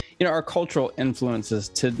Our cultural influences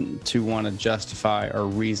tend to want to justify or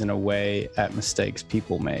reason away at mistakes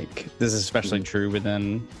people make. This is especially true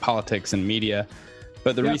within politics and media.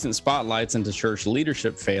 But the recent spotlights into church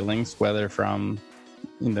leadership failings, whether from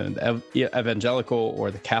the evangelical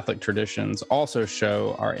or the Catholic traditions, also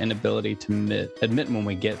show our inability to admit when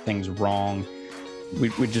we get things wrong.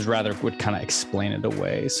 We just rather would kind of explain it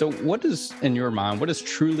away. So what does, in your mind, what does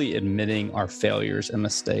truly admitting our failures and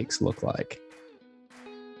mistakes look like?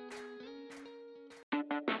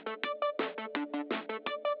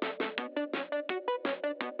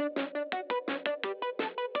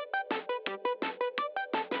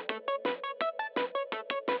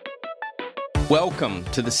 Welcome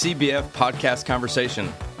to the CBF Podcast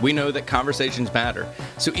Conversation. We know that conversations matter,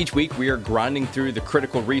 so each week we are grinding through the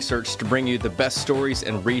critical research to bring you the best stories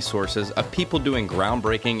and resources of people doing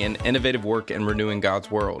groundbreaking and innovative work in renewing God's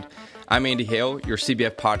world. I'm Andy Hale, your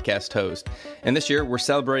CBF Podcast host, and this year we're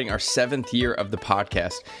celebrating our 7th year of the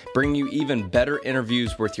podcast, bringing you even better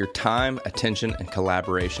interviews worth your time, attention, and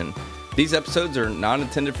collaboration. These episodes are not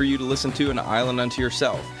intended for you to listen to an island unto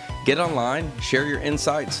yourself. Get online, share your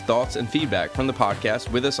insights, thoughts, and feedback from the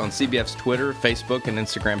podcast with us on CBF's Twitter, Facebook, and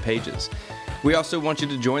Instagram pages. We also want you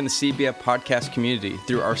to join the CBF podcast community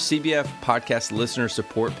through our CBF podcast listener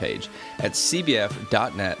support page at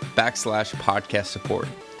cbf.net/podcast support.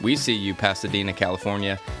 We see you, Pasadena,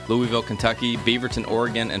 California, Louisville, Kentucky, Beaverton,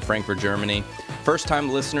 Oregon, and Frankfurt, Germany.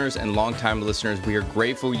 First-time listeners and long-time listeners, we are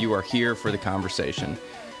grateful you are here for the conversation.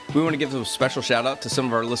 We want to give a special shout out to some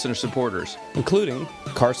of our listener supporters, including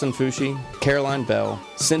Carson Fushi, Caroline Bell,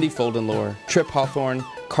 Cindy Foldenlore, Trip Hawthorne,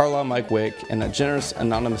 Carla Mike Wick, and a generous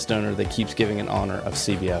anonymous donor that keeps giving in honor of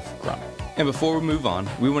CBF Grunt. And before we move on,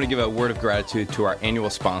 we want to give a word of gratitude to our annual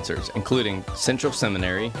sponsors, including Central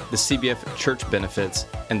Seminary, the CBF Church Benefits,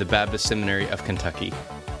 and the Baptist Seminary of Kentucky.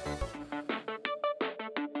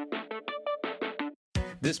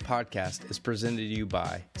 This podcast is presented to you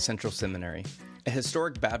by Central Seminary, a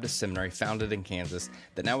historic Baptist seminary founded in Kansas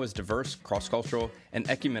that now is diverse, cross-cultural, and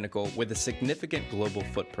ecumenical with a significant global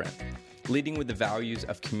footprint. Leading with the values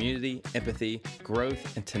of community, empathy,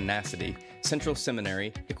 growth, and tenacity, Central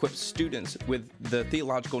Seminary equips students with the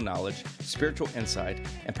theological knowledge, spiritual insight,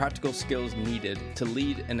 and practical skills needed to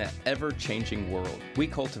lead in an ever-changing world. We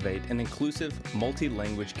cultivate an inclusive,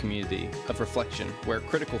 multi-language community of reflection where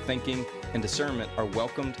critical thinking and discernment are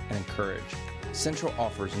welcomed and encouraged. Central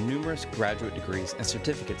offers numerous graduate degrees and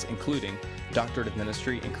certificates, including Doctorate of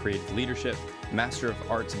Ministry in Creative Leadership, Master of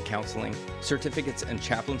Arts in Counseling, certificates in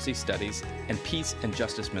Chaplaincy Studies, and Peace and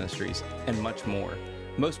Justice Ministries, and much more.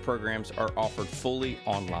 Most programs are offered fully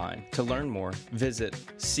online. To learn more, visit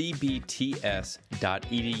cbts.edu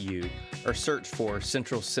or search for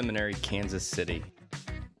Central Seminary, Kansas City.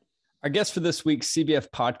 Our guest for this week's CBF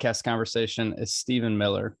Podcast Conversation is Stephen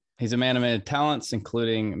Miller. He's a man of many talents,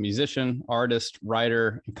 including a musician, artist,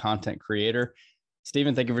 writer, and content creator.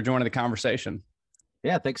 Stephen, thank you for joining the conversation.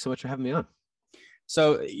 Yeah, thanks so much for having me on.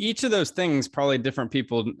 So each of those things, probably different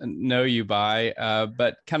people know you by,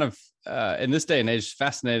 but kind of in this day and age, it's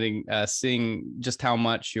fascinating seeing just how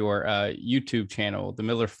much your YouTube channel, the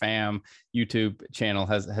Miller Fam YouTube channel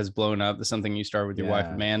has blown up. It's something you started with your wife,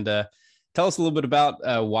 Amanda. Tell us a little bit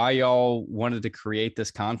about why y'all wanted to create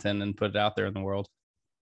this content and put it out there in the world.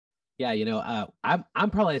 Yeah, I'm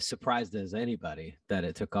probably as surprised as anybody that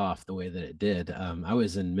it took off the way that it did. I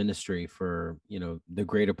was in ministry for, the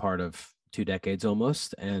greater part of 2 decades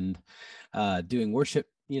almost, and doing worship,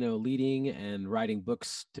 leading and writing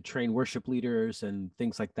books to train worship leaders and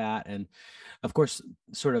things like that. And of course,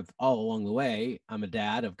 sort of all along the way, I'm a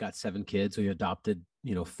dad. I've got 7 kids. We adopted,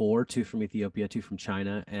 4, 2 from Ethiopia, 2 from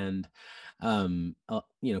China. And,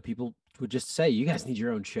 people would just say, you guys need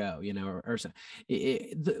your own show, the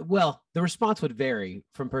response would vary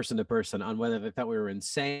from person to person on whether they thought we were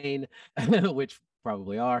insane, which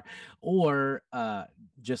probably are, or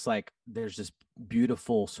just like there's this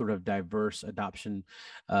beautiful sort of diverse adoption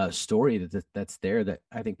story that's there that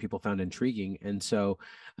I think people found intriguing. And so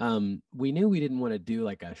we knew we didn't want to do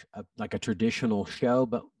like a traditional show,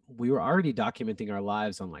 but we were already documenting our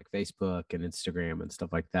lives on like Facebook and Instagram and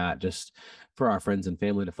stuff like that, just for our friends and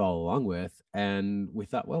family to follow along with. And we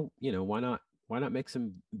thought, well, why not make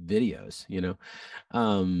some videos,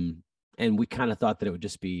 and we kind of thought that it would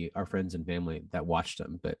just be our friends and family that watched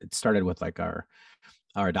them. But it started with like our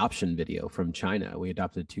adoption video from China. We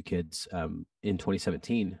adopted 2 kids in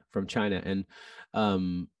 2017 from China. And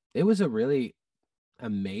it was a really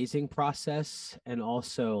amazing process. And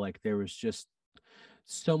also like there was just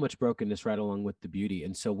so much brokenness right along with the beauty.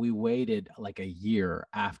 And so we waited like a year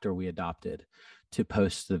after we adopted to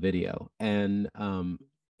post the video. And,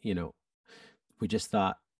 we just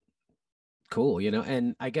thought, cool,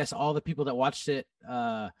 and I guess all the people that watched it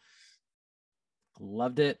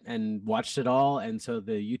loved it and watched it all. And so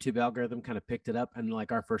the YouTube algorithm kind of picked it up, and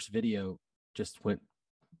like our first video just went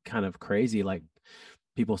kind of crazy. Like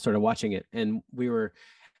people started watching it, and we were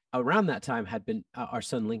around that time our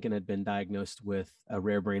son Lincoln had been diagnosed with a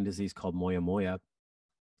rare brain disease called moya moya.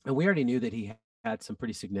 And we already knew that he had some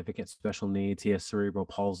pretty significant special needs. He has cerebral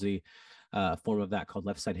palsy, a form of that called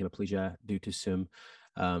left side hemiplegia due to some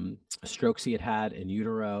strokes he had in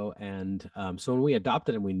utero. And so when we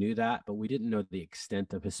adopted him, we knew that, but we didn't know the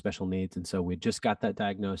extent of his special needs. And so we just got that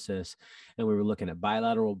diagnosis, and we were looking at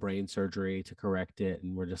bilateral brain surgery to correct it.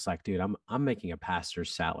 And we're just like, dude, I'm making a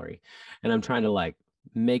pastor's salary, and I'm trying to like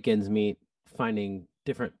make ends meet, finding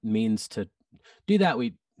different means to do that.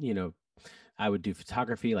 I would do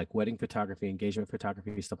photography, like wedding photography, engagement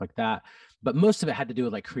photography, stuff like that. But most of it had to do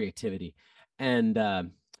with like creativity. And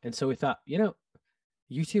so we thought,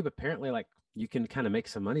 YouTube, apparently like you can kind of make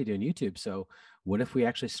some money doing YouTube. So what if we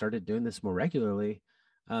actually started doing this more regularly?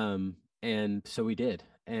 And so we did.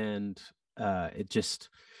 And it just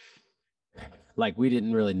like, we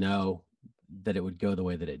didn't really know that it would go the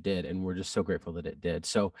way that it did. And we're just so grateful that it did.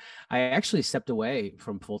 So I actually stepped away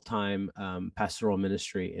from full-time pastoral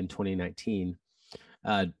ministry in 2019,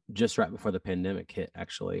 just right before the pandemic hit,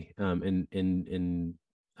 actually, in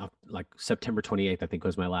like September 28th, I think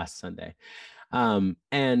was my last Sunday.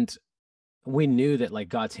 And we knew that like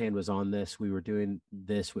God's hand was on this. We were doing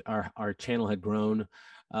this. Our channel had grown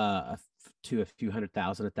to a few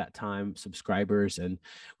 100,000 at that time, subscribers, and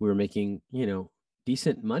we were making,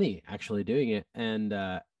 decent money actually doing it.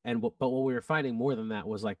 But what we were finding more than that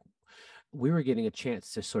was like, we were getting a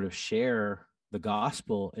chance to sort of share the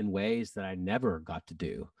gospel in ways that I never got to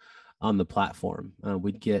do on the platform.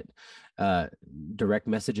 We'd get direct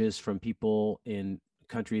messages from people in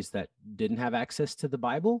countries that didn't have access to the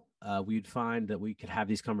Bible. We'd find that we could have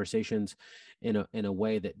these conversations in a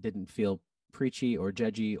way that didn't feel preachy or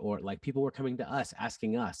judgy, or like people were coming to us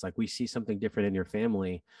asking us, like, we see something different in your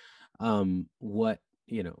family. What,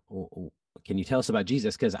 can you tell us about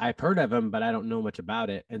Jesus? Because I've heard of him, but I don't know much about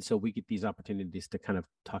it. And so we get these opportunities to kind of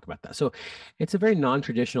talk about that. So it's a very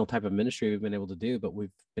non-traditional type of ministry we've been able to do, but we've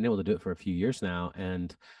been able to do it for a few years now.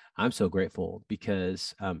 And I'm so grateful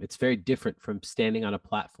because it's very different from standing on a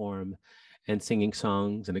platform and singing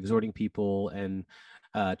songs and exhorting people and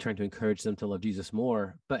trying to encourage them to love Jesus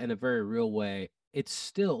more, but in a very real way. It's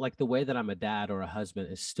still like the way that I'm a dad or a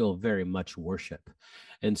husband is still very much worship.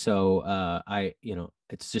 And so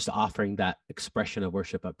it's just offering that expression of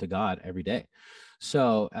worship up to God every day.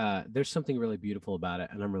 So there's something really beautiful about it.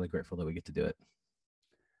 And I'm really grateful that we get to do it.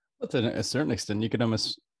 Well, to a certain extent, you could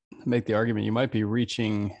almost make the argument you might be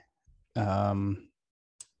reaching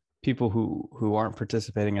people who aren't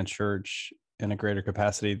participating in church in a greater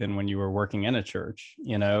capacity than when you were working in a church.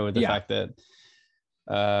 The fact that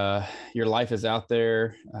your life is out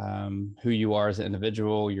there, who you are as an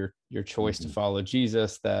individual, your choice to follow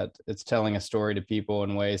Jesus, that it's telling a story to people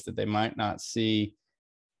in ways that they might not see.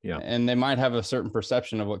 Yeah. And they might have a certain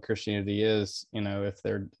perception of what Christianity is, if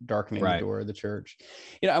they're darkening the door of the church.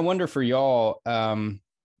 I wonder for y'all,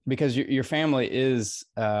 because your family is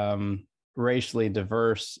racially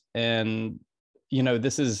diverse, and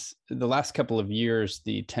this is the last couple of years,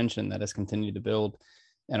 the tension that has continued to build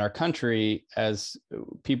in our country as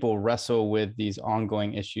people wrestle with these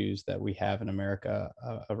ongoing issues that we have in America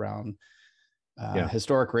around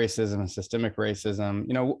historic racism and systemic racism.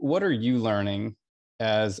 What are you learning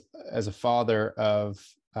as a father of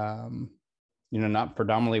not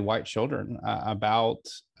predominantly white children about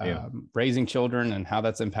raising children, and how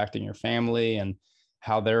that's impacting your family, and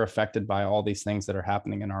how they're affected by all these things that are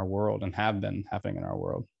happening in our world and have been happening in our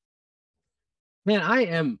world?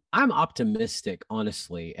 Man, I'm optimistic,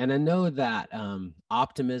 honestly. And I know that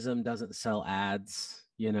optimism doesn't sell ads,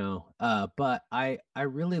 but I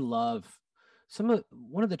really love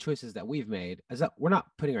one of the choices that we've made is that we're not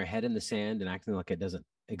putting our head in the sand and acting like it doesn't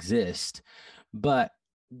exist, but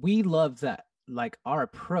we love that, like, our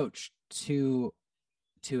approach to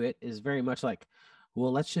it is very much like,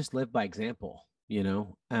 well, let's just live by example,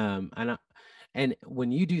 and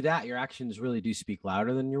when you do that, your actions really do speak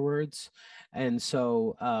louder than your words. And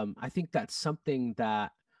so I think that's something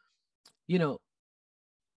that,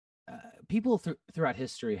 people throughout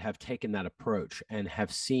history have taken that approach and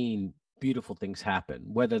have seen beautiful things happen,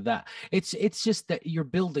 whether that it's just that you're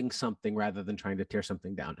building something rather than trying to tear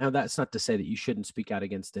something down. Now, that's not to say that you shouldn't speak out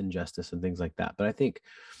against injustice and things like that. But I think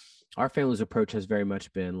our family's approach has very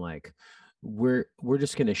much been like, we're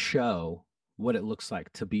just going to show what it looks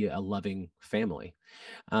like to be a loving family,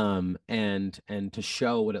 and to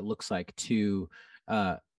show what it looks like to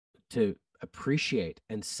appreciate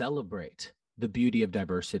and celebrate the beauty of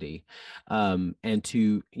diversity, and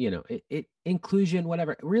to, inclusion,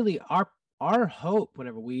 whatever. Really, our hope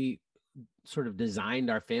whenever we sort of designed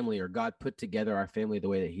our family, or God put together our family the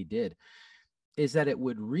way that he did, is that it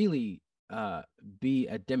would really be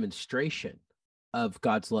a demonstration of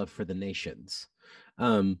God's love for the nations.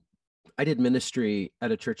 I did ministry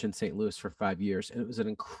at a church in St. Louis for 5 years, and it was an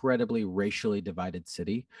incredibly racially divided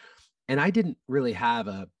city. And I didn't really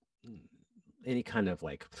have any kind of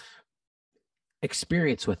like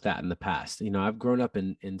experience with that in the past. I've grown up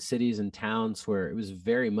in cities and towns where it was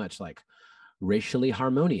very much like racially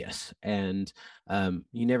harmonious, and I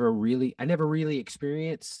never really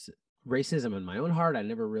experienced racism in my own heart. I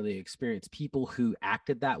never really experienced people who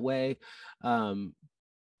acted that way.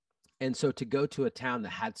 And so to go to a town that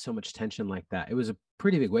had so much tension like that, it was a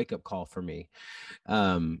pretty big wake-up call for me.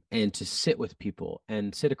 And to sit with people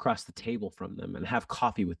and sit across the table from them and have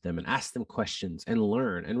coffee with them and ask them questions and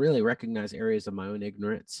learn and really recognize areas of my own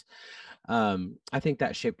ignorance. I think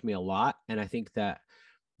that shaped me a lot. And I think that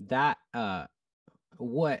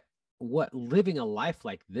what living a life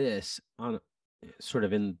like this on sort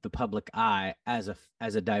of in the public eye as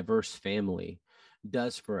a diverse family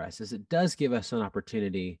does for us is it does give us an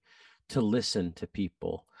opportunity to listen to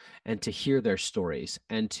people and to hear their stories,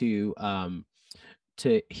 and to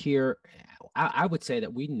hear. I would say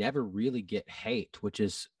that we never really get hate, which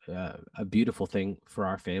is a beautiful thing for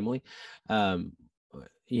our family.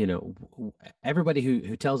 Everybody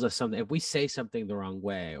who tells us something, if we say something the wrong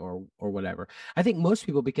way or whatever, I think most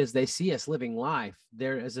people, because they see us living life,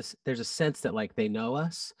 there's a sense that like they know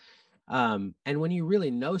us. And when you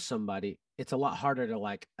really know somebody, it's a lot harder to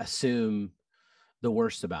like assume the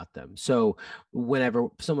worst about them. So whenever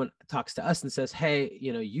someone talks to us and says, hey,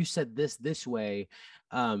 you said this way,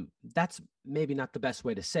 that's maybe not the best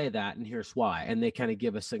way to say that, and here's why. And they kind of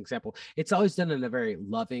give us an example. It's always done in a very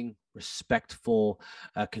loving, respectful,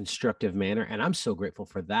 constructive manner. And I'm so grateful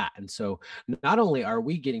for that. And so not only are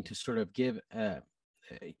we getting to sort of give,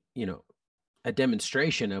 a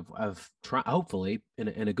demonstration of hopefully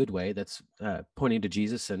in a good way that's pointing to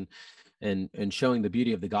Jesus and showing the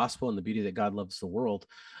beauty of the gospel and the beauty that God loves the world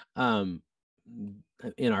in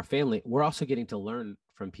our family, we're also getting to learn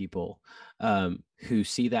from people who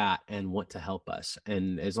see that and want to help us.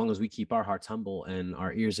 And as long as we keep our hearts humble and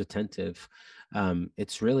our ears attentive,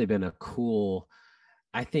 it's really been a cool,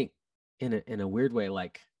 I think in a weird way,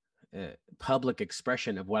 like public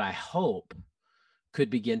expression of what I hope could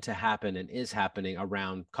begin to happen and is happening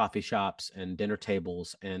around coffee shops and dinner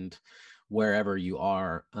tables and wherever you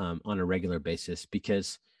are on a regular basis.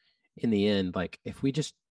 Because in the end, like if we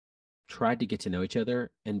just tried to get to know each other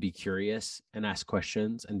and be curious and ask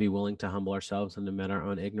questions and be willing to humble ourselves and admit our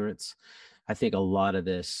own ignorance, I think a lot of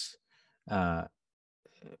this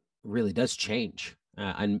really does change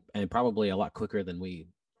and probably a lot quicker than we,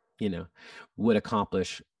 would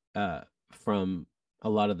accomplish from a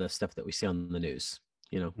lot of the stuff that we see on the news,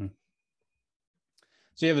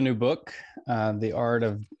 So you have a new book, The Art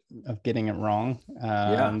of Getting It Wrong.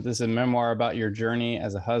 This is a memoir about your journey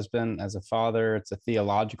as a husband, as a father. It's a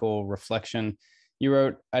theological reflection. You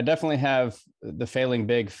wrote, I definitely have the failing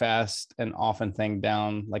big, fast, and often thing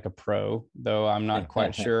down like a pro, though I'm not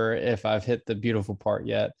quite sure if I've hit the beautiful part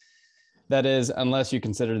yet. That is, unless you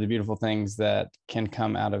consider the beautiful things that can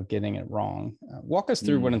come out of getting it wrong. Walk us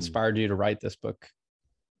through what inspired you to write this book.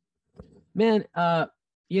 Man, I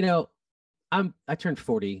turned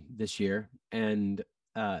 40 this year, and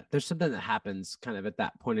there's something that happens kind of at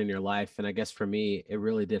that point in your life. And I guess for me, it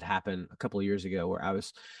really did happen a couple of years ago where I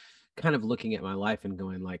was kind of looking at my life and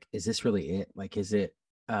going like, is this really it? Like, is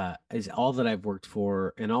all that I've worked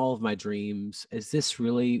for and all of my dreams, is this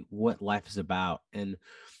really what life is about? And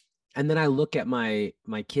then I look at my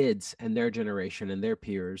kids and their generation and their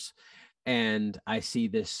peers, and I see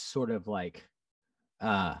this sort of like,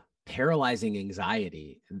 paralyzing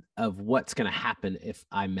anxiety of what's going to happen if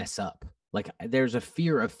I mess up. Like there's a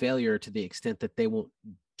fear of failure to the extent that they won't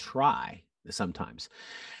try sometimes.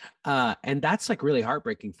 And that's like really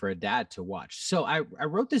heartbreaking for a dad to watch. So I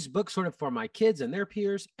wrote this book sort of for my kids and their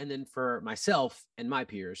peers, and then for myself and my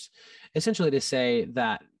peers, essentially to say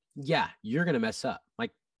that, yeah, you're going to mess up.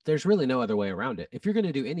 Like there's really no other way around it. If you're going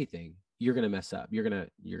to do anything, you're going to mess up. You're going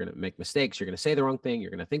to make mistakes. You're going to say the wrong thing.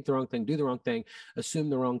 You're going to think the wrong thing, do the wrong thing,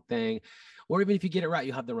 assume the wrong thing. Or even if you get it right,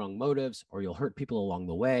 you'll have the wrong motives, or you'll hurt people along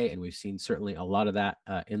the way. And we've seen certainly a lot of that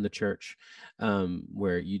in the church,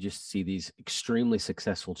 where you just see these extremely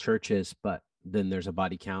successful churches, but then there's a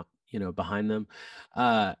body count, behind them.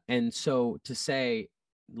 And so to say,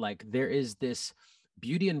 like, there is this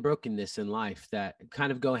beauty and brokenness in life that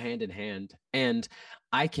kind of go hand in hand. And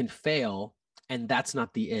I can fail, and that's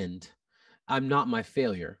not the end. I'm not my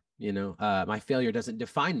failure. My failure doesn't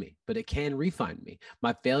define me, but it can refine me.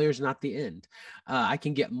 My failure is not the end. I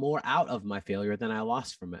can get more out of my failure than I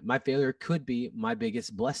lost from it. My failure could be my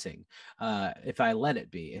biggest blessing if I let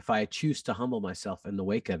it be, if I choose to humble myself in the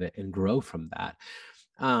wake of it and grow from that.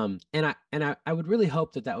 I would really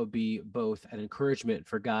hope that would be both an encouragement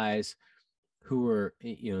for guys who are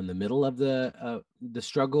in the middle of the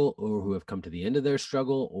struggle, or who have come to the end of their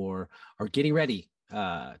struggle, or are getting ready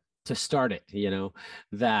to start it,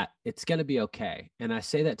 that it's going to be okay. And I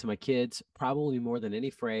say that to my kids probably more than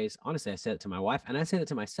any phrase. Honestly, I say it to my wife, and I say that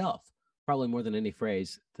to myself probably more than any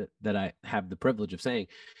phrase that I have the privilege of saying,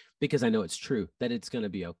 because I know it's true, that it's going to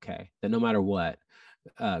be okay, that no matter what,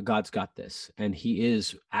 God's got this. And he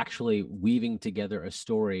is actually weaving together a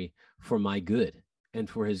story for my good and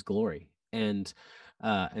for his glory. And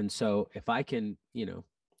so if I can,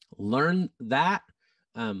 learn that,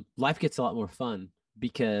 life gets a lot more fun.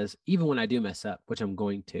 Because even when I do mess up, which I'm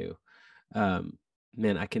going to,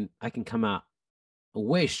 man, I can come out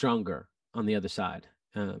way stronger on the other side,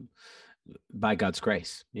 by God's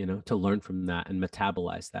grace, to learn from that and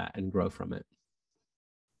metabolize that and grow from it.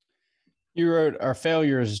 You wrote, our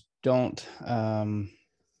failures don't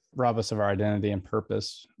rob us of our identity and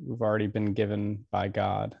purpose. We've already been given by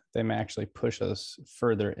God. They may actually push us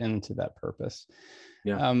further into that purpose.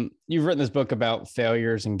 Yeah. You've written this book about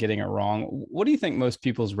failures and getting it wrong. What do you think most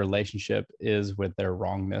people's relationship is with their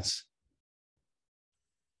wrongness?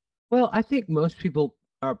 Well, I think most people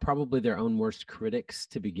are probably their own worst critics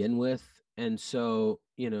to begin with. And so,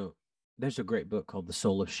 there's a great book called The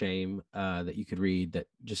Soul of Shame that you could read that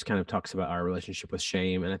just kind of talks about our relationship with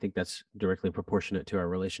shame. And I think that's directly proportionate to our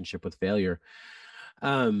relationship with failure.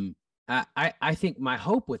 I think my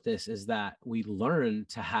hope with this is that we learn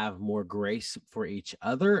to have more grace for each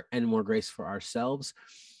other and more grace for ourselves,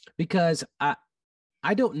 because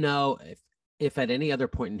I don't know if at any other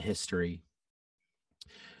point in history,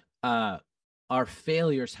 our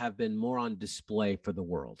failures have been more on display for the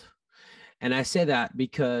world. And I say that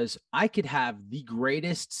because I could have the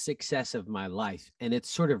greatest success of my life, and it's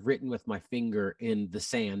sort of written with my finger in the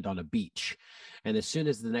sand on a beach. And as soon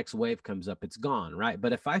as the next wave comes up, it's gone, right?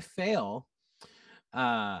 But if I fail,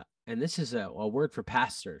 and this is a word for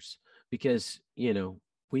pastors, because,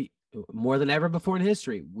 we, more than ever before in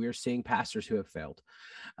history, we're seeing pastors who have failed.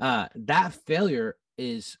 That failure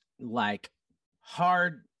is like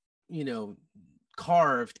hard,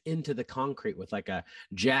 carved into the concrete with like a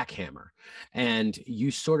jackhammer, and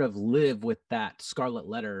you sort of live with that scarlet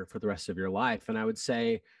letter for the rest of your life. And I would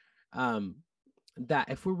say that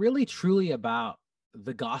if we're really truly about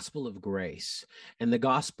the gospel of grace, and the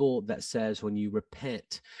gospel that says when you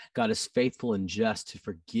repent, God is faithful and just to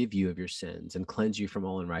forgive you of your sins and cleanse you from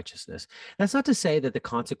all unrighteousness. That's not to say that the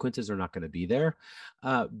consequences are not going to be there,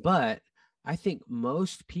 but I think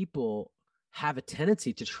most people have a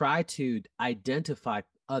tendency to try to identify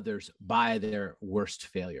others by their worst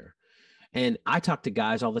failure. And I talk to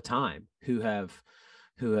guys all the time who have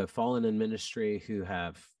fallen in ministry, who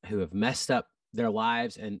have messed up their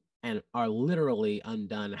lives and are literally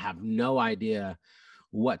undone, have no idea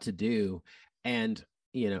what to do. And,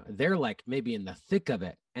 they're like maybe in the thick of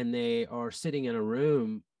it, and they are sitting in a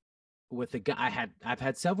room with a guy. I've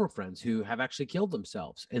had several friends who have actually killed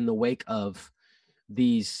themselves in the wake of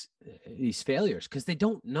these failures, because they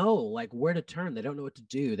don't know like where to turn. They don't know what to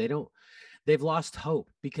do. They've lost hope,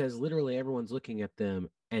 because literally everyone's looking at them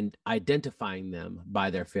and identifying them by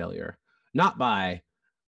their failure, not by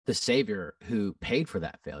the Savior who paid for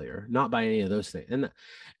that failure, not by any of those things.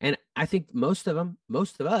 And I think most of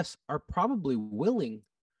us are probably willing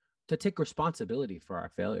to take responsibility for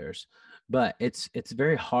our failures, but it's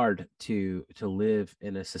very hard to live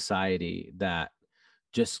in a society that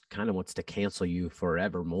just kind of wants to cancel you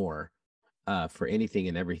forevermore for anything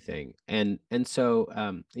and everything. And so,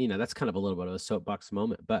 that's kind of a little bit of a soapbox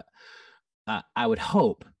moment, but I would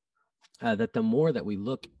hope that the more that we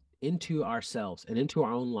look into ourselves and into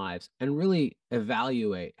our own lives and really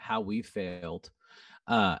evaluate how we failed,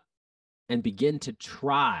 and begin to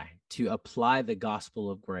try to apply the gospel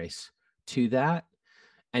of grace to that,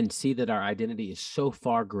 and see that our identity is so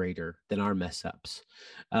far greater than our mess ups.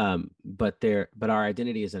 But our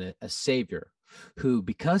identity is a Savior who,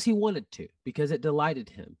 because he wanted to, because it delighted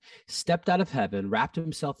him, stepped out of heaven, wrapped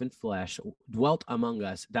himself in flesh, dwelt among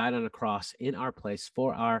us, died on a cross in our place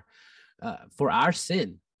for our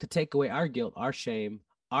sin, to take away our guilt, our shame,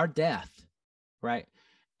 our death, right?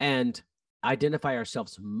 And identify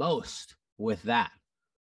ourselves most with that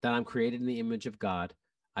I'm created in the image of God.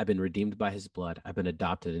 I've been redeemed by his blood. I've been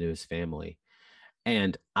adopted into his family.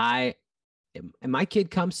 And my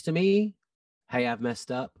kid comes to me, hey, I've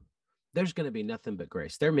messed up. There's going to be nothing but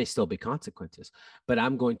grace. There may still be consequences, but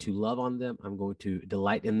I'm going to love on them. I'm going to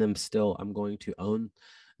delight in them still. I'm going to own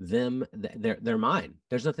them. They're mine.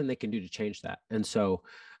 There's nothing they can do to change that. And so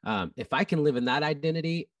if I can live in that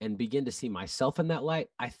identity and begin to see myself in that light,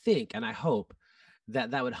 I think and I hope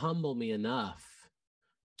that would humble me enough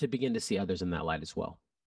to begin to see others in that light as well.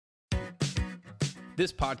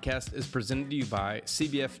 This podcast is presented to you by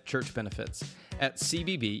CBF Church Benefits. At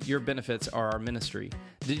CBB, your benefits are our ministry.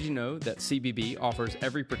 Did you know that CBB offers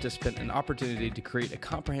every participant an opportunity to create a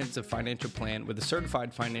comprehensive financial plan with a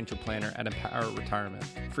certified financial planner at Empower Retirement,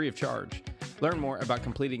 free of charge? Learn more about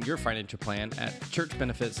completing your financial plan at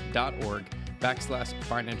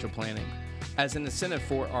churchbenefits.org/financial planning. As an incentive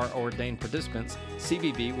for our ordained participants,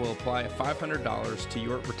 CBB will apply $500 to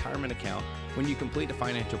your retirement account when you complete a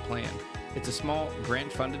financial plan. It's a small,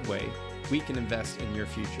 grant-funded way we can invest in your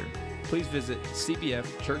future. Please visit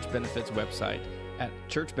CBF Church Benefits website at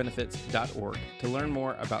churchbenefits.org to learn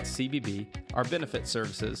more about CBB, our benefit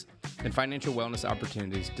services, and financial wellness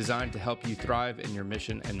opportunities designed to help you thrive in your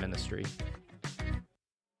mission and ministry.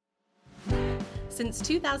 Since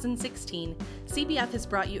 2016, CBF has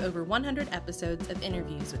brought you over 100 episodes of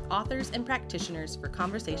interviews with authors and practitioners for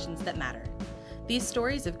conversations that matter. These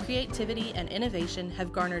stories of creativity and innovation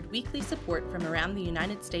have garnered weekly support from around the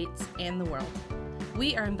United States and the world.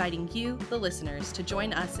 We are inviting you, the listeners, to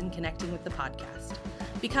join us in connecting with the podcast.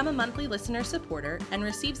 Become a monthly listener supporter and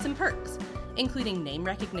receive some perks, including name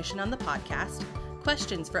recognition on the podcast,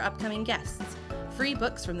 questions for upcoming guests, free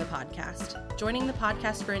books from the podcast, joining the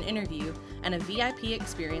podcast for an interview, and a VIP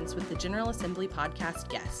experience with the General Assembly podcast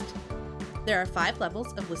guest. There are 5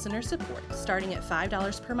 levels of listener support, starting at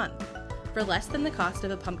 $5 per month. For less than the cost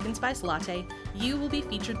of a pumpkin spice latte, you will be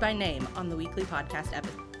featured by name on the weekly podcast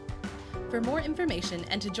episode. For more information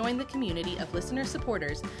and to join the community of listener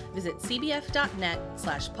supporters, visit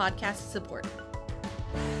cbf.net/podcast support.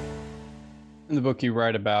 In the book, you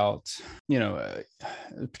write about, a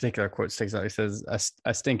particular quote sticks out. He says,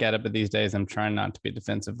 I stink at it, but these days I'm trying not to be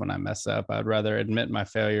defensive when I mess up. I'd rather admit my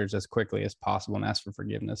failures as quickly as possible and ask for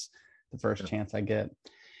forgiveness the first chance I get.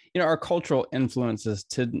 Our cultural influences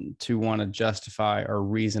tend to want to justify or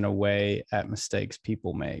reason away at mistakes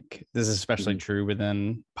people make. This is especially true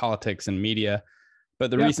within politics and media,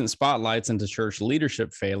 but the recent spotlights into church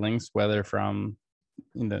leadership failings, whether from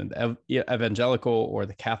the evangelical or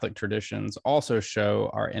the Catholic traditions, also show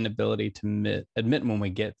our inability to admit when we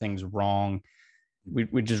get things wrong.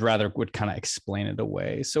 We just rather would kind of explain it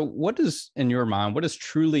away. So what does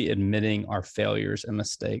truly admitting our failures and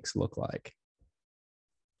mistakes look like?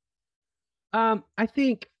 I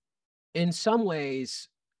think in some ways,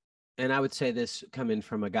 and I would say this coming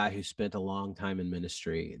from a guy who spent a long time in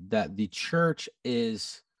ministry, that the church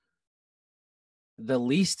is the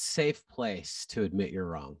least safe place to admit you're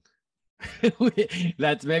wrong.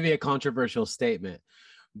 That's maybe a controversial statement,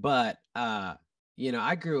 but, I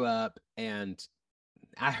grew up and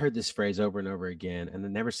I heard this phrase over and over again, and it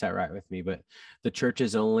never sat right with me, but the church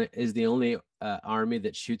is the only army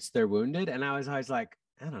that shoots their wounded. And I was always like,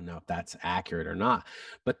 I don't know if that's accurate or not,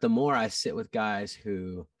 but the more I sit with guys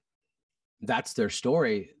who that's their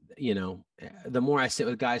story, the more I sit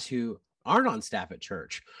with guys who aren't on staff at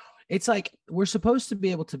church, it's like we're supposed to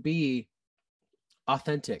be able to be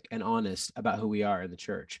authentic and honest about who we are in the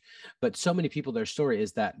church. But so many people, their story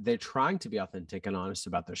is that they're trying to be authentic and honest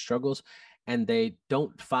about their struggles, and they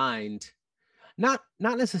don't find not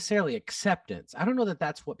necessarily acceptance. I don't know that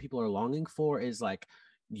that's what people are longing for, is like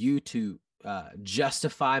you to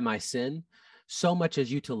justify my sin so much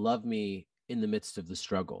as you to love me in the midst of the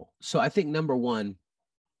struggle. So I think number one,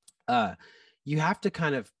 you have to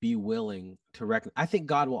kind of be willing to I think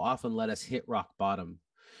God will often let us hit rock bottom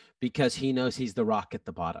because he knows he's the rock at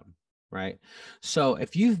the bottom, right? So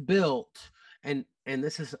if you've built, and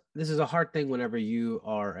this is a hard thing whenever you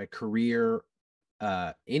are a career,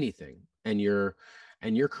 anything, and your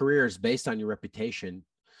career is based on your reputation.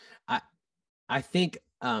 I think,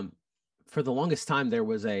 for the longest time,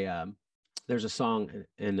 there's a song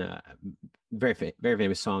in a very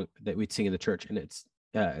famous song that we'd sing in the church, and it's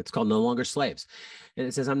called "No Longer Slaves," and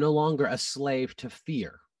it says, "I'm no longer a slave to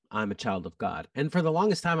fear. I'm a child of God." And for the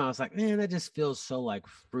longest time, I was like, man, that just feels so like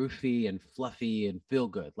froofy and fluffy and feel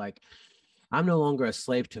good. Like, I'm no longer a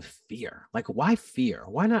slave to fear. Like, why fear?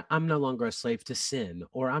 Why not? I'm no longer a slave to sin,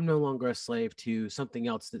 or I'm no longer a slave to something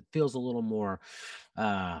else that feels a little more,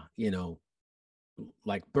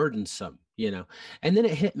 like burdensome, And then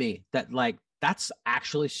it hit me that like that's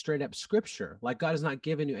actually straight up scripture. Like, God has not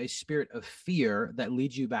given you a spirit of fear that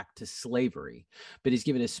leads you back to slavery, but he's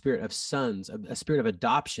given a spirit of sons, a spirit of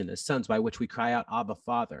adoption as sons, by which we cry out, Abba,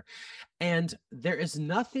 Father. And there is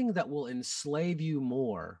nothing that will enslave you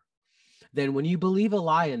more than when you believe a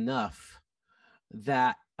lie enough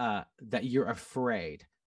that you're afraid.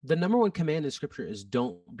 The number one command in scripture is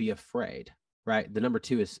don't be afraid, right? The number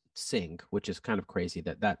two is sing, which is kind of crazy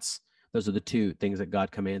those are the two things that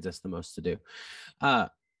God commands us the most to do.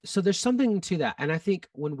 So there's something to that. And I think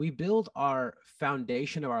when we build our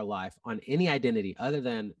foundation of our life on any identity other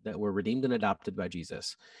than that we're redeemed and adopted by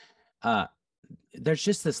Jesus, there's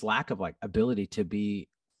just this lack of like ability to be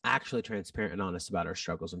actually transparent and honest about our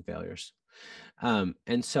struggles and failures.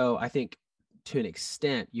 And so I think to an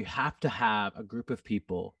extent, you have to have a group of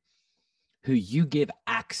people who you give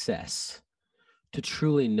access to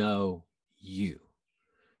truly know you.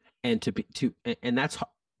 And and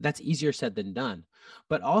that's easier said than done.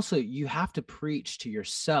 But also you have to preach to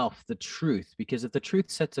yourself the truth, because if the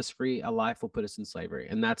truth sets us free, a life will put us in slavery.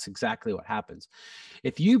 And that's exactly what happens.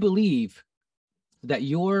 If you believe that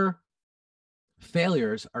your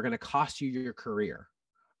failures are going to cost you your career,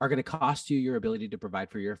 are going to cost you your ability to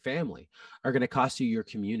provide for your family, are going to cost you your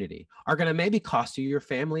community, are going to maybe cost you your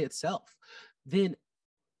family itself, then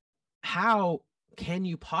how can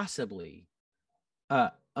you possibly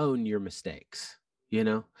own your mistakes,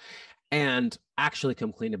 and actually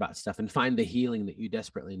come clean about stuff and find the healing that you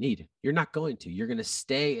desperately need? You're not going to. You're going to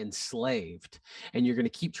stay enslaved, and you're going to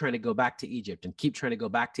keep trying to go back to Egypt and keep trying to go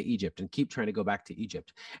back to Egypt and keep trying to go back to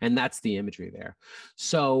Egypt. And that's the imagery there.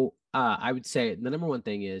 So I would say the number one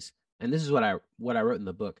thing is, and this is what I wrote in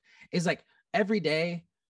the book, is like every day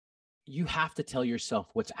you have to tell yourself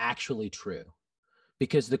what's actually true,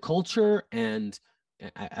 because the culture and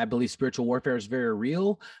I believe spiritual warfare is very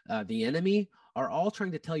real. The enemy are all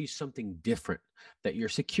trying to tell you something different, that your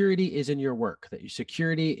security is in your work, that your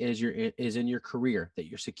security is in your career, that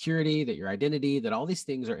your security, that your identity, that all these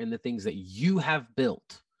things are in the things that you have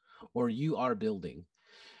built or you are building.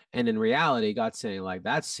 And in reality, God's saying, like,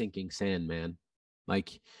 that's sinking sand, man.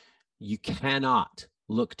 Like, you cannot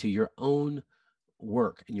look to your own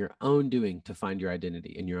work and your own doing to find your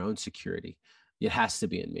identity and your own security. It has to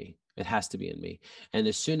be in me. It has to be in me. And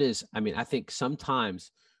as soon as, I think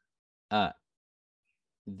sometimes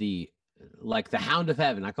the hound of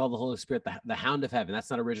heaven, I call the Holy Spirit the hound of heaven. That's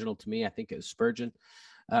not original to me. I think it was Spurgeon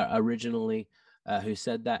originally who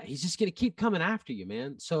said that. He's just going to keep coming after you,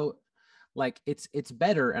 man. So like, it's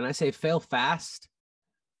better. And I say fail fast.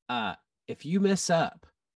 If you mess up,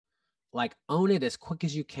 like, own it as quick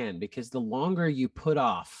as you can, because the longer you put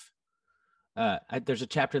off, there's a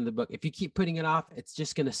chapter in the book, if you keep putting it off, it's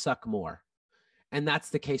just going to suck more. And that's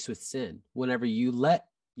the case with sin. Whenever you let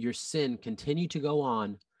your sin continue to go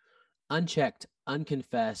on unchecked,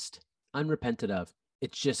 unconfessed, unrepented of,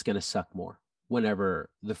 it's just going to suck more whenever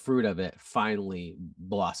the fruit of it finally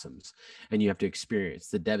blossoms and you have to experience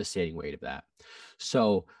the devastating weight of that.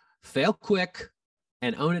 So fail quick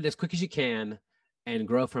and own it as quick as you can, and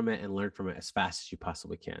grow from it and learn from it as fast as you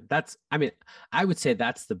possibly can. I would say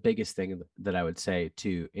that's the biggest thing that I would say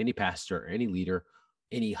to any pastor or any leader,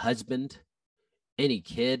 any husband, any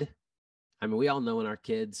kid. We all know when our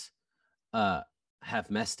kids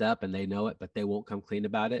have messed up and they know it, but they won't come clean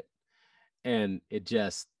about it. And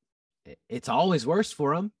it's always worse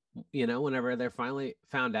for them, whenever they're finally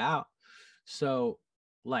found out. So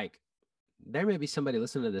like, there may be somebody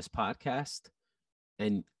listening to this podcast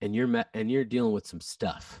and you're dealing with some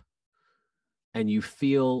stuff and you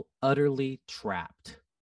feel utterly trapped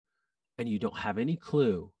and you don't have any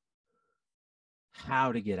clue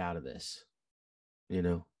how to get out of this.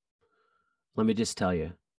 Let me just tell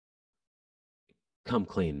you, come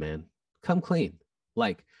clean, man. Come clean.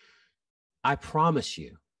 Like, I promise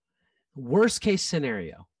you, worst case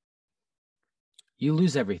scenario, you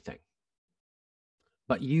lose everything,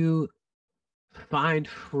 but you find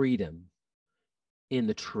freedom in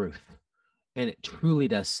the truth, and it truly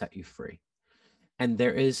does set you free. And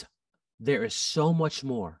there is so much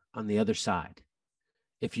more on the other side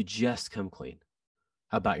if you just come clean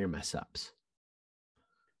about your mess ups.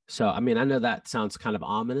 So, I know that sounds kind of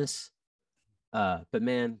ominous, but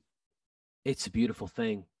man, it's a beautiful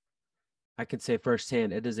thing. I can say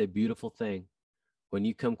firsthand, it is a beautiful thing when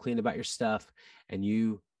you come clean about your stuff and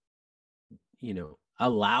you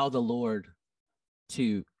allow the Lord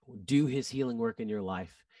to do his healing work in your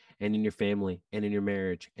life and in your family and in your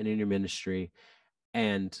marriage and in your ministry.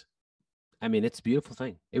 And it's a beautiful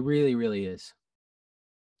thing. It really, really is.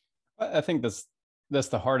 I think that's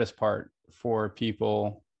the hardest part for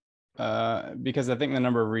people, because I think the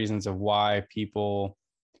number of reasons of why people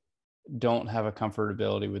don't have a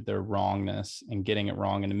comfortability with their wrongness and getting it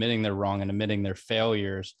wrong and admitting they're wrong and admitting their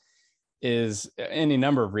failures is any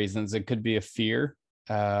number of reasons. It could be a fear.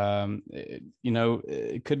 It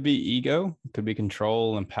could be ego, it could be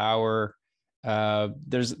control and power.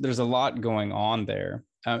 There's a lot going on there.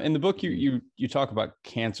 In the book, you talk about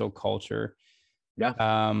cancel culture. Yeah.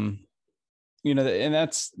 And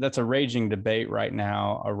that's a raging debate right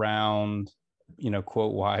now around,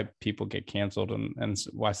 quote, why people get canceled and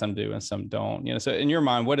why some do and some don't. So in your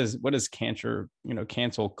mind, what is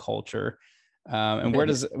cancel culture? And where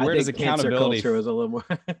does accountability? Culture was a little more.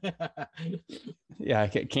 Yeah,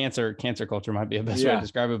 cancer culture might be a best way to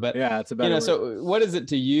describe it, but yeah, it's a better word. So what is it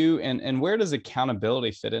to you, and where does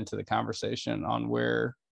accountability fit into the conversation on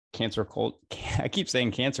where cancer culture? I keep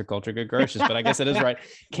saying cancer culture, good gracious, but I guess it is right.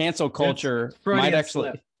 Cancel culture might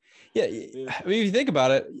actually, yeah. I mean, if you think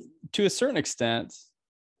about it, to a certain extent,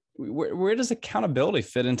 where does accountability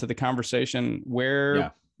fit into the conversation?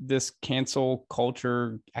 Where this cancel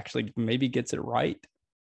culture actually maybe gets it right?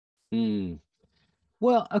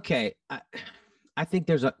 Well, okay. I think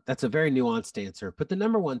that's a very nuanced answer, but the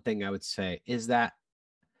number one thing I would say is that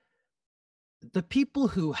the people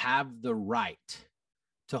who have the right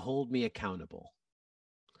to hold me accountable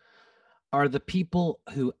are the people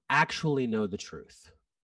who actually know the truth.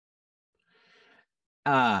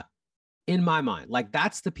 In my mind, like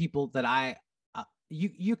that's the people that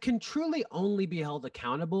you can truly only be held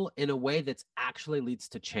accountable in a way that's actually leads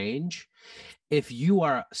to change if you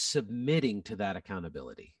are submitting to that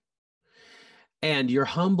accountability and you're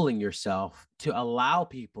humbling yourself to allow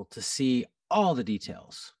people to see all the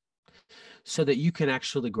details so that you can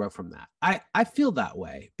actually grow from that. I feel that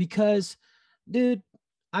way because, dude,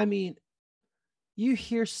 I mean, you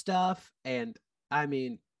hear stuff and I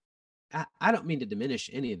mean, I don't mean to diminish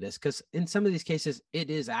any of this because in some of these cases, it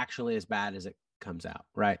is actually as bad as it comes out,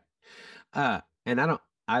 right? And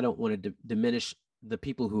I don't want to diminish the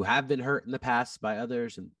people who have been hurt in the past by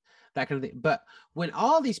others and that kind of thing. But when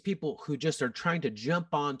all these people who just are trying to jump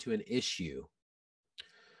onto an issue,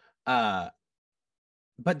 but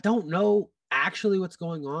don't know actually what's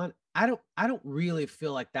going on, I don't really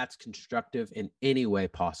feel like that's constructive in any way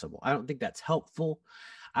possible. I don't think that's helpful.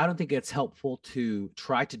 I don't think it's helpful to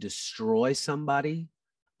try to destroy somebody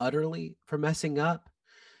utterly for messing up.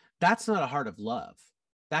 That's not a heart of love.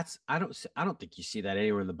 I don't think you see that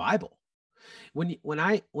anywhere in the Bible. When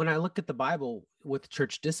I look at the Bible with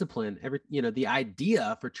church discipline, the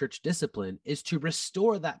idea for church discipline is to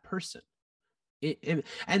restore that person.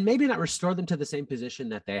 And maybe not restore them to the same position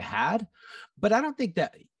that they had, but I don't think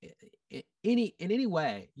that in any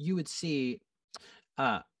way you would see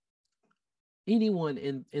anyone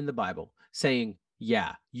in the Bible saying,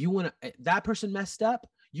 yeah, that person messed up.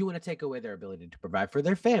 You want to take away their ability to provide for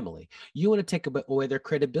their family. You want to take away their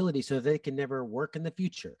credibility so they can never work in the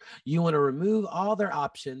future. You want to remove all their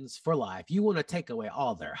options for life. You want to take away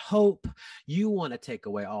all their hope. You want to take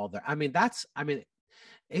away all their,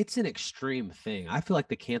 it's an extreme thing. I feel like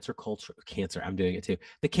the cancel culture, I'm doing it too.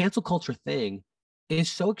 The cancel culture thing is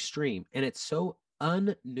so extreme and it's so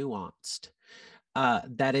unnuanced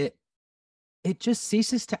that it just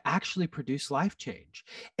ceases to actually produce life change.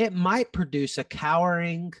 It might produce a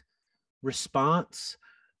cowering response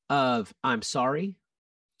of, I'm sorry.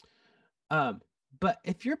 But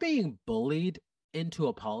if you're being bullied into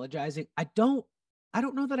apologizing, I don't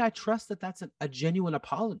know that I trust that that's a genuine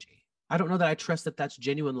apology. I don't know that I trust that that's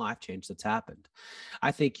genuine life change that's happened.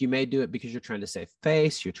 I think you may do it because you're trying to save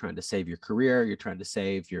face, you're trying to save your career, you're trying to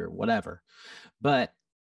save your whatever. But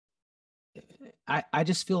I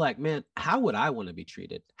just feel like, man, how would I want to be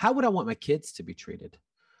treated? How would I want my kids to be treated?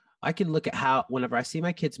 I can look at how, whenever I see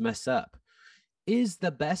my kids mess up, is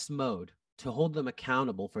the best mode to hold them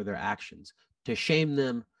accountable for their actions, to shame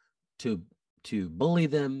them, to bully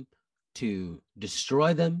them, to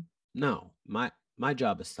destroy them? No, my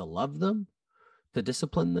job is to love them, to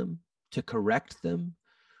discipline them, to correct them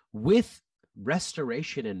with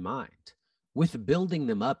restoration in mind, with building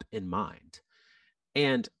them up in mind.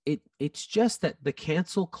 And it's just that the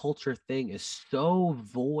cancel culture thing is so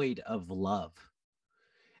void of love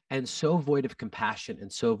and so void of compassion and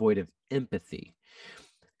so void of empathy.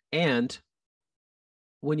 And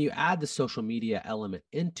when you add the social media element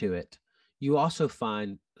into it, you also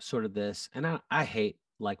find sort of this, and I hate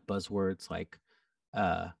like buzzwords like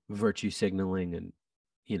virtue signaling and,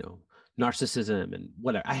 narcissism and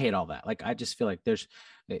whatever. I hate all that. Like, I just feel like there's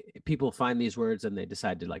people find these words and they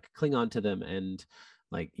decide to like cling on to them and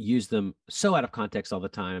like use them so out of context all the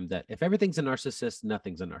time that if everything's a narcissist,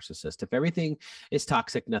 nothing's a narcissist. If everything is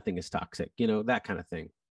toxic, nothing is toxic, that kind of thing.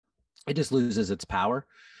 It just loses its power.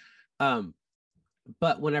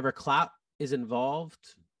 But whenever clout is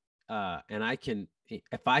involved, and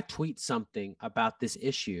if I tweet something about this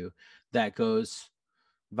issue that goes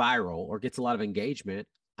viral or gets a lot of engagement,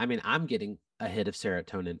 I mean, I'm getting a hit of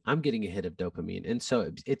serotonin, I'm getting a hit of dopamine. And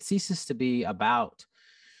so it ceases to be about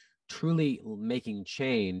truly making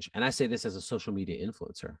change. And I say this as a social media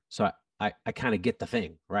influencer. So I kind of get the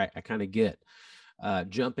thing, right? I kind of get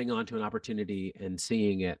jumping onto an opportunity and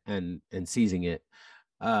seeing it and seizing it.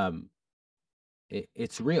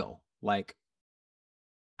 It's real. Like,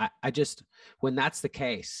 I just, when that's the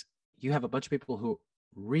case, you have a bunch of people who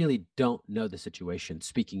really don't know the situation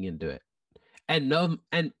speaking into it. And no,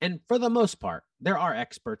 and for the most part, there are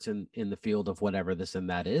experts in the field of whatever this and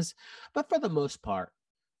that is, but for the most part,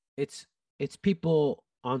 it's people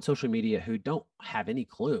on social media who don't have any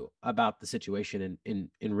clue about the situation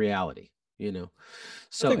in reality, you know.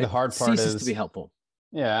 So I think the hard part ceases is to be helpful.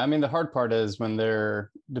 Yeah, I mean, the hard part is when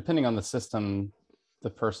they're, depending on the system the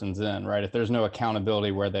person's in, right? If there's no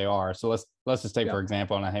accountability where they are. So let's just take, for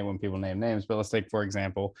example, and I hate when people name names, but let's take, for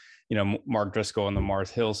example, Mark Driscoll and the Mars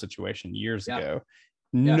Hill situation years ago.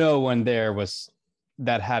 No one there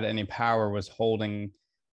that had any power was holding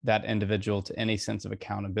that individual to any sense of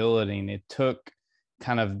accountability. And it took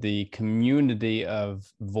kind of the community of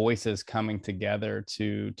voices coming together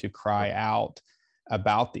to cry out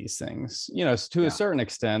about these things, to a certain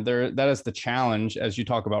extent. That is the challenge, as you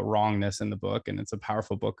talk about wrongness in the book, and it's a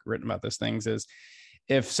powerful book written about those things, is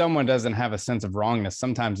if someone doesn't have a sense of wrongness,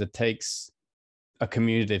 sometimes it takes a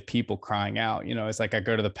community of people crying out. It's like I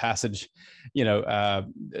go to the passage,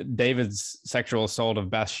 David's sexual assault of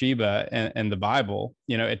Bathsheba in the Bible.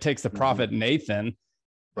 It takes the prophet Nathan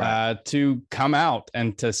to come out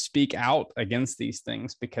and to speak out against these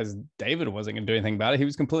things, because David wasn't going to do anything about it. He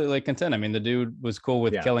was completely content. I mean, the dude was cool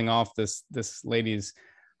with killing off this lady's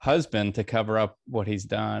husband to cover up what he's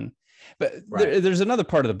done. But there's another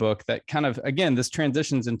part of the book that kind of, again, this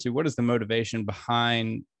transitions into what is the motivation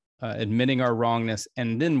behind admitting our wrongness,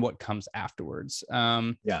 and then what comes afterwards.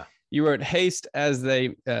 You wrote, haste, as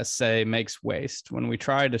they say, makes waste. When we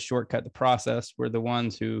try to shortcut the process, we're the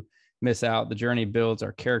ones who miss out. The journey builds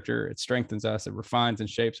our character. It strengthens us. It refines and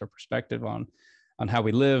shapes our perspective on how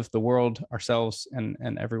we live, the world, ourselves, and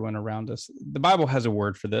everyone around us. The Bible has a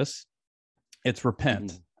word for this. It's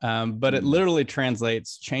repent. But it literally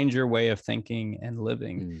translates change your way of thinking and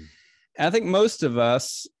living. And I think most of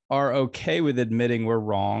us are okay with admitting we're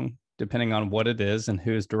wrong, depending on what it is and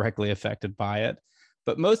who is directly affected by it.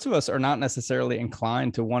 But most of us are not necessarily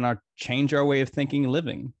inclined to want to change our way of thinking and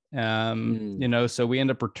living. So we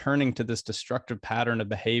end up returning to this destructive pattern of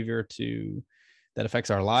behavior that affects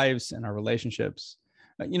our lives and our relationships.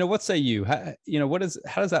 What say you? How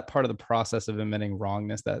does that part of the process of admitting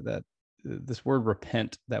wrongness, that this word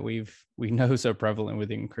repent that we know so prevalent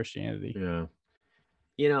within Christianity?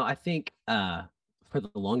 I think for the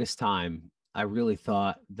longest time, I really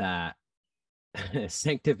thought that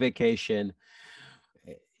sanctification,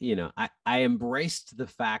 I embraced the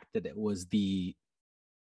fact that it was the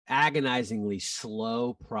agonizingly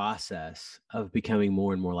slow process of becoming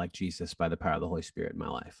more and more like Jesus by the power of the Holy Spirit in my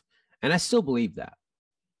life. And I still believe that.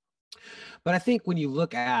 But I think when you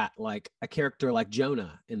look at like a character like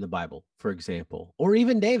Jonah in the Bible, for example, or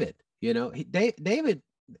even David, David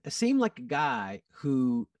seemed like a guy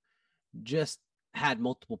who just had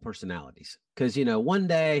multiple personalities. Because, one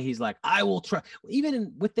day he's like, I will try,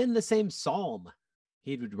 even within the same Psalm,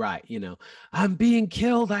 he would write, I'm being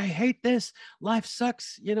killed. I hate this. Life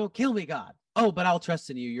sucks. Kill me, God. Oh, but I'll trust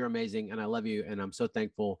in you. You're amazing. And I love you. And I'm so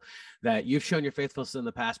thankful that you've shown your faithfulness in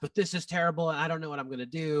the past, but this is terrible. And I don't know what I'm going to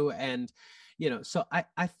do. And, so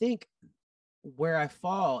I think where I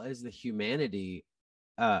fall is the humanity.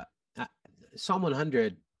 Psalm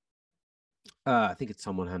 100, I think it's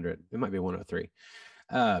Psalm 100. It might be 103.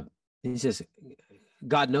 He says,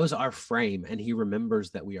 God knows our frame and he remembers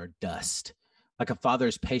that we are dust. Like a father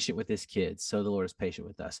is patient with his kids, so the Lord is patient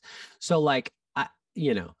with us. So like, as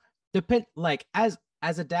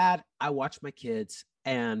a dad, I watch my kids,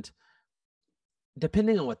 and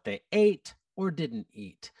depending on what they ate or didn't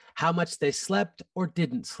eat, how much they slept or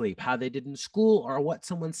didn't sleep, how they did in school or what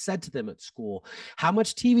someone said to them at school, how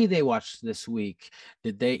much TV they watched this week,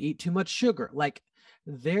 did they eat too much sugar, like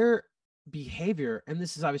their behavior. And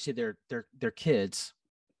this is obviously their kids.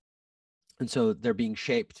 And so they're being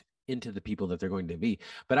shaped into the people that they're going to be.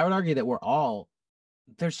 But I would argue that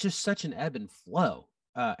there's just such an ebb and flow,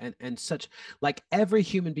 and such, like, every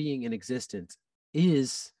human being in existence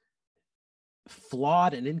is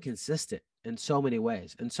flawed and inconsistent in so many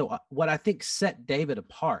ways. And so what I think set David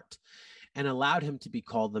apart and allowed him to be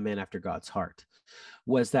called the man after God's heart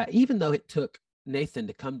was that even though it took Nathan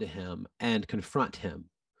to come to him and confront him,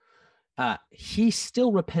 he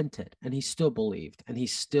still repented and he still believed and he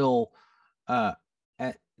still,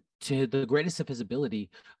 to the greatest of his ability,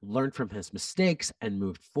 learned from his mistakes and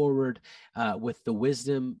moved forward with the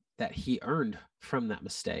wisdom that he earned from that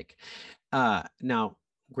mistake. Now,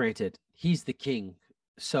 granted, he's the king,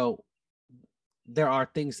 so there are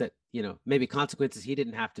things that, maybe consequences he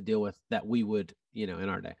didn't have to deal with that we would, in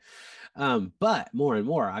our day. But more and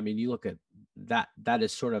more, I mean, you look at that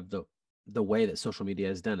is sort of the way that social media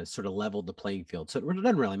has done. It's sort of leveled the playing field. So it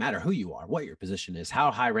doesn't really matter who you are, what your position is,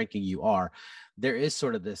 how high ranking you are. There is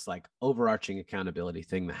sort of this like overarching accountability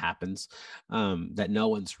thing that happens that no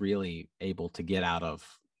one's really able to get out of,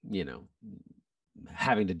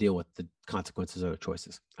 having to deal with the consequences of their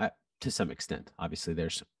choices to some extent. Obviously,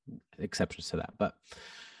 there's exceptions to that. But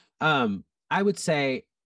I would say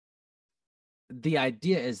the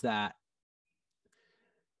idea is that,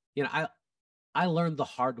 I learned the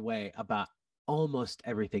hard way about almost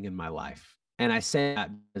everything in my life. And I say that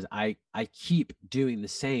because I keep doing the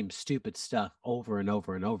same stupid stuff over and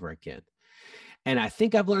over and over again. And I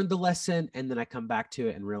think I've learned the lesson, and then I come back to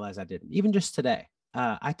it and realize I didn't. Even just today,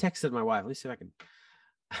 I texted my wife. Let me see if I can.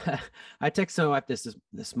 I texted my wife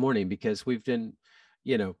this morning because we've been,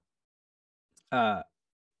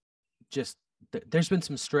 there's been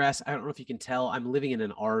some stress. I don't know if you can tell. I'm living in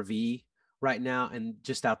an RV right now, and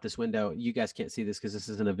just out this window, you guys can't see this because this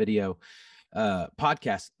isn't a video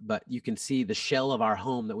podcast, but you can see the shell of our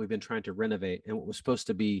home that we've been trying to renovate. And what was supposed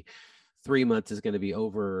to be 3 months is going to be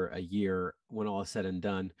over a year when all is said and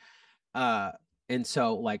done. And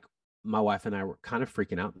so like my wife and I were kind of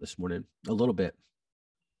freaking out this morning a little bit.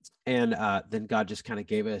 And then God just kind of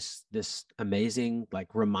gave us this amazing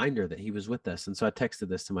like reminder that he was with us. And so I texted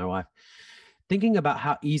this to my wife, thinking about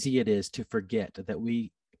how easy it is to forget that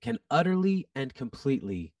we can utterly and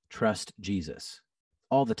completely trust Jesus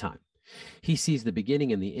all the time. He sees the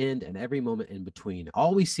beginning and the end and every moment in between.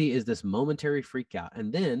 All we see is this momentary freak out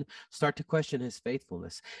and then start to question his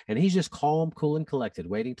faithfulness. And he's just calm, cool, and collected,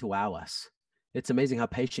 waiting to wow us. It's amazing how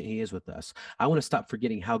patient he is with us. I want to stop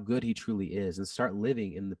forgetting how good he truly is and start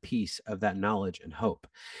living in the peace of that knowledge and hope.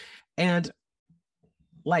 And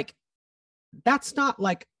like, that's not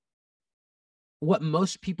like what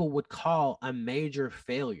most people would call a major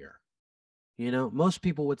failure. Most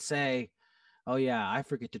people would say, oh yeah, I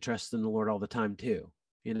forget to trust in the Lord all the time too,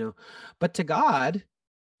 but to God,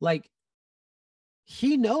 like,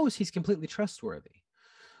 he knows he's completely trustworthy.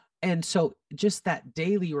 And so just that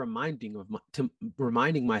daily reminding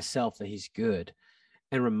reminding myself that he's good,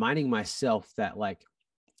 and reminding myself that, like,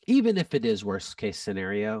 even if it is worst case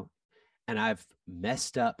scenario and I've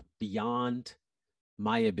messed up beyond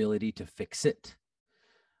my ability to fix it,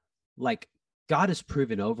 like, God has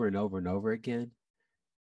proven over and over and over again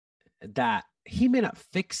that he may not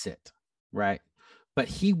fix it, right? But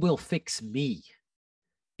he will fix me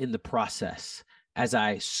in the process as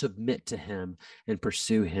I submit to him and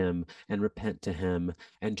pursue him and repent to him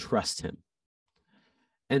and trust him.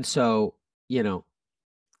 And so,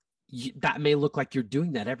 that may look like you're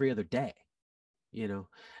doing that every other day.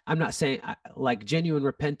 I'm not saying like genuine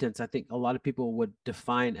repentance. I think a lot of people would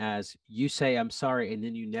define as you say, I'm sorry, and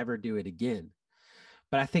then you never do it again.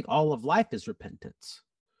 But I think all of life is repentance.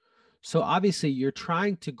 So obviously you're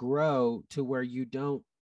trying to grow to where you don't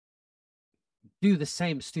do the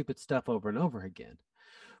same stupid stuff over and over again.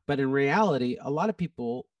 But in reality, a lot of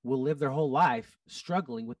people will live their whole life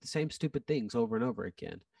struggling with the same stupid things over and over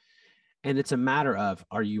again. And it's a matter of,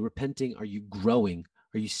 are you repenting? Are you growing?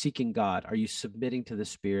 Are you seeking God? Are you submitting to the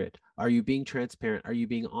Spirit? Are you being transparent? Are you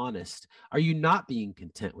being honest? Are you not being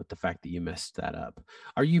content with the fact that you messed that up?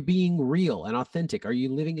 Are you being real and authentic? Are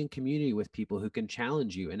you living in community with people who can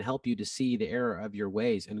challenge you and help you to see the error of your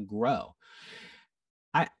ways and grow?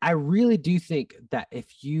 I really do think that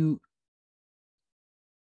if you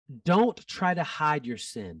don't try to hide your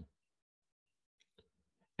sin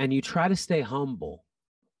and you try to stay humble,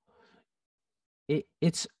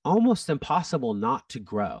 it's almost impossible not to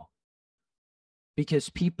grow, because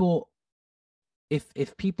people,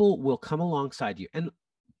 if people will come alongside you, and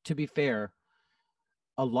to be fair,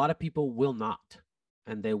 a lot of people will not,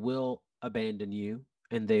 and they will abandon you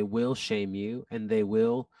and they will shame you and they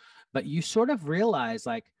will, but you sort of realize,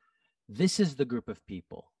 like, this is the group of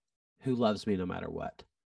people who loves me no matter what.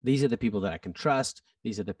 These are the people that I can trust.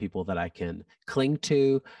 These are the people that I can cling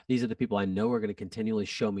to. These are the people I know are going to continually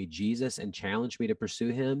show me Jesus and challenge me to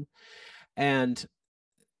pursue him. And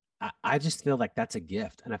I just feel like that's a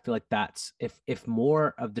gift. And I feel like that's, if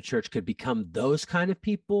more of the church could become those kind of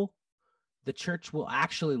people, the church will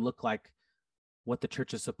actually look like what the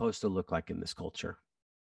church is supposed to look like in this culture.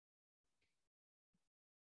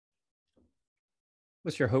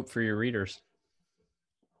 What's your hope for your readers?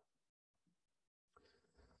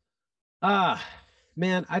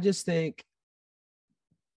 Man, I just think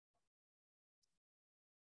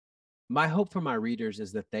my hope for my readers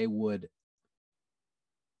is that they would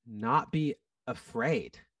not be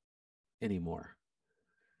afraid anymore.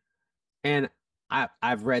 And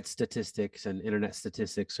I've read statistics, and internet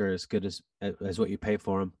statistics are as good as what you pay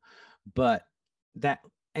for them, but that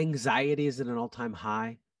anxiety is at an all-time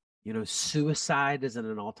high. Suicide is at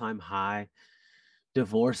an all-time high.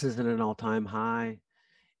 Divorce is at an all-time high.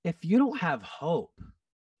 If you don't have hope,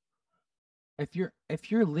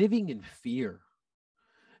 if you're living in fear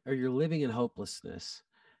or you're living in hopelessness,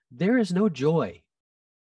 there is no joy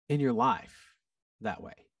in your life that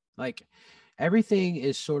way. Like, everything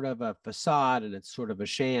is sort of a facade and it's sort of a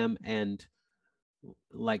sham, and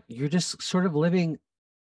like you're just sort of living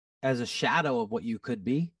as a shadow of what you could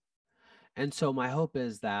be. And so my hope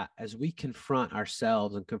is that as we confront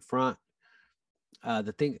ourselves and confront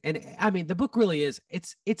the thing, and I mean, the book really is,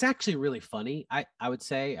 it's actually really funny. I would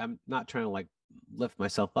say, I'm not trying to like lift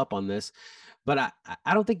myself up on this, but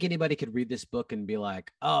I don't think anybody could read this book and be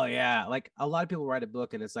like, oh yeah, like a lot of people write a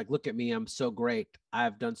book and it's like, look at me, I'm so great,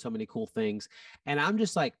 I've done so many cool things, and I'm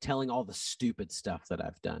just like telling all the stupid stuff that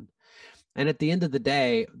I've done. And at the end of the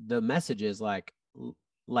day, the message is like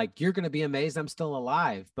you're going to be amazed I'm still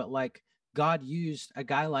alive, but like God used a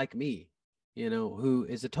guy like me, who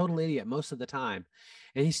is a total idiot most of the time,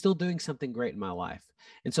 and he's still doing something great in my life.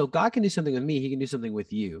 And so God can do something with me. He can do something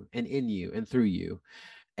with you and in you and through you.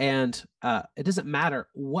 And it doesn't matter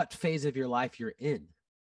what phase of your life you're in,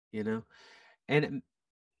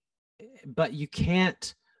 but you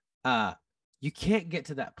can't get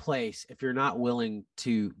to that place if you're not willing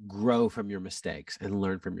to grow from your mistakes and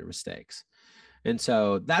learn from your mistakes. And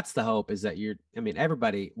so that's the hope, is that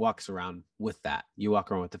everybody walks around with that. You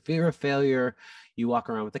walk around with the fear of failure. You walk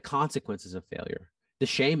around with the consequences of failure, the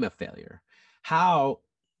shame of failure. How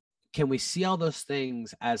can we see all those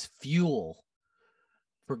things as fuel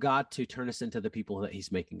for God to turn us into the people that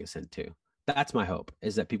he's making us into? That's my hope,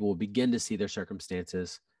 is that people will begin to see their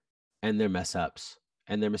circumstances and their mess ups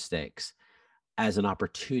and their mistakes as an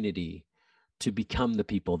opportunity to become the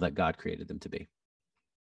people that God created them to be.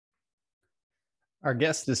 Our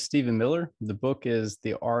guest is Stephen Miller. The book is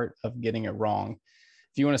The Art of Getting It Wrong.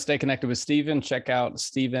 If you want to stay connected with Stephen, check out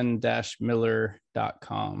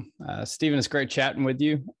stephen-miller.com. Stephen, it's great chatting with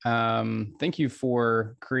you. Thank you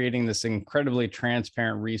for creating this incredibly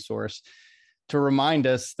transparent resource to remind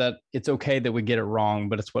us that it's okay that we get it wrong,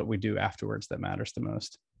 but it's what we do afterwards that matters the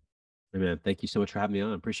most. Amen. Thank you so much for having me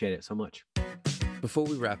on. I appreciate it so much. Before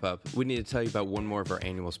we wrap up, we need to tell you about one more of our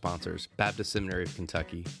annual sponsors, Baptist Seminary of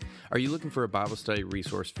Kentucky. Are you looking for a Bible study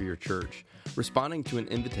resource for your church? Responding to an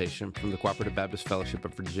invitation from the Cooperative Baptist Fellowship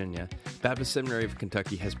of Virginia, Baptist Seminary of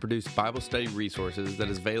Kentucky has produced Bible study resources that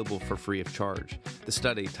is available for free of charge. The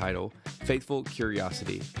study, titled Faithful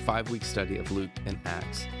Curiosity, 5-week study of Luke and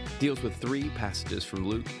Acts, deals with 3 passages from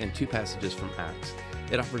Luke and 2 passages from Acts.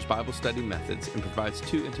 It offers Bible study methods and provides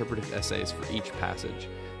 2 interpretive essays for each passage.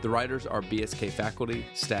 The writers are BSK faculty,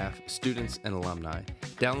 staff, students, and alumni.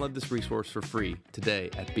 Download this resource for free today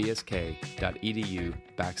at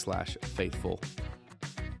bsk.edu/faithful.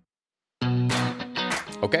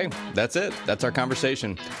 Okay, that's it. That's our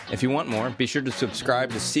conversation. If you want more, be sure to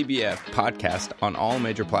subscribe to CBF Podcast on all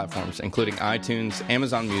major platforms, including iTunes,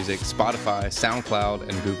 Amazon Music, Spotify, SoundCloud,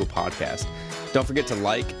 and Google Podcast. Don't forget to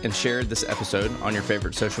like and share this episode on your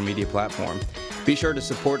favorite social media platform. Be sure to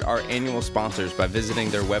support our annual sponsors by visiting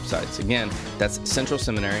their websites. Again, that's Central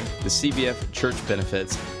Seminary, the CBF Church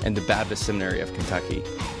Benefits, and the Baptist Seminary of Kentucky.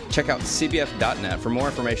 Check out cbf.net for more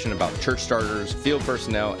information about church starters, field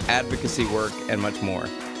personnel, advocacy work, and much more.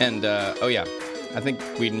 And, I think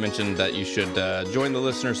we mentioned that you should join the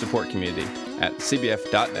listener support community at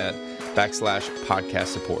cbf.net/podcast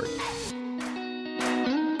support.